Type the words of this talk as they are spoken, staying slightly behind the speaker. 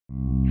Hi,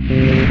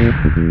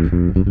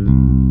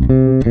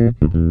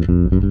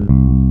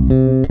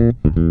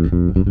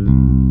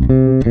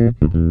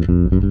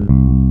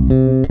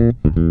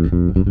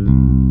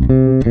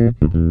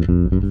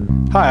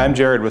 I'm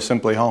Jared with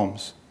Simply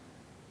Homes.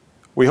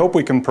 We hope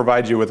we can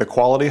provide you with a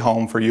quality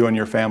home for you and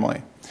your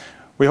family.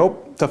 We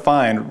hope to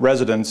find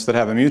residents that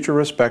have a mutual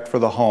respect for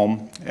the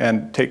home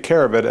and take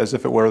care of it as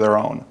if it were their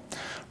own.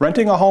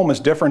 Renting a home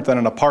is different than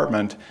an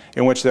apartment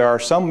in which there are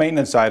some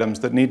maintenance items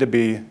that need to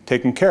be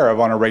taken care of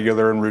on a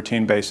regular and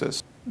routine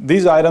basis.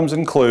 These items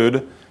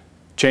include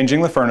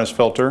changing the furnace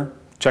filter,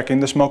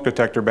 checking the smoke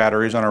detector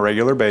batteries on a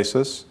regular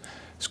basis,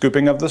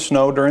 scooping of the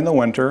snow during the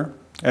winter,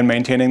 and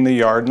maintaining the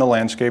yard and the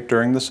landscape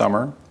during the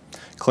summer,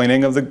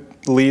 cleaning of the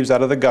leaves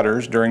out of the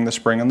gutters during the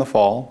spring and the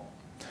fall,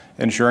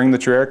 ensuring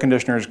that your air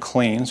conditioner is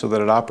clean so that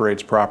it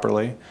operates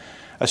properly,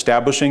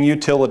 establishing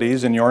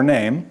utilities in your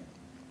name,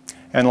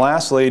 and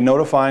lastly,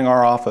 notifying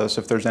our office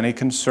if there's any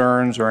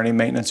concerns or any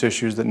maintenance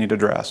issues that need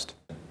addressed.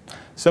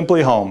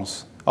 Simply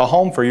Homes, a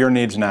home for your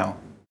needs now.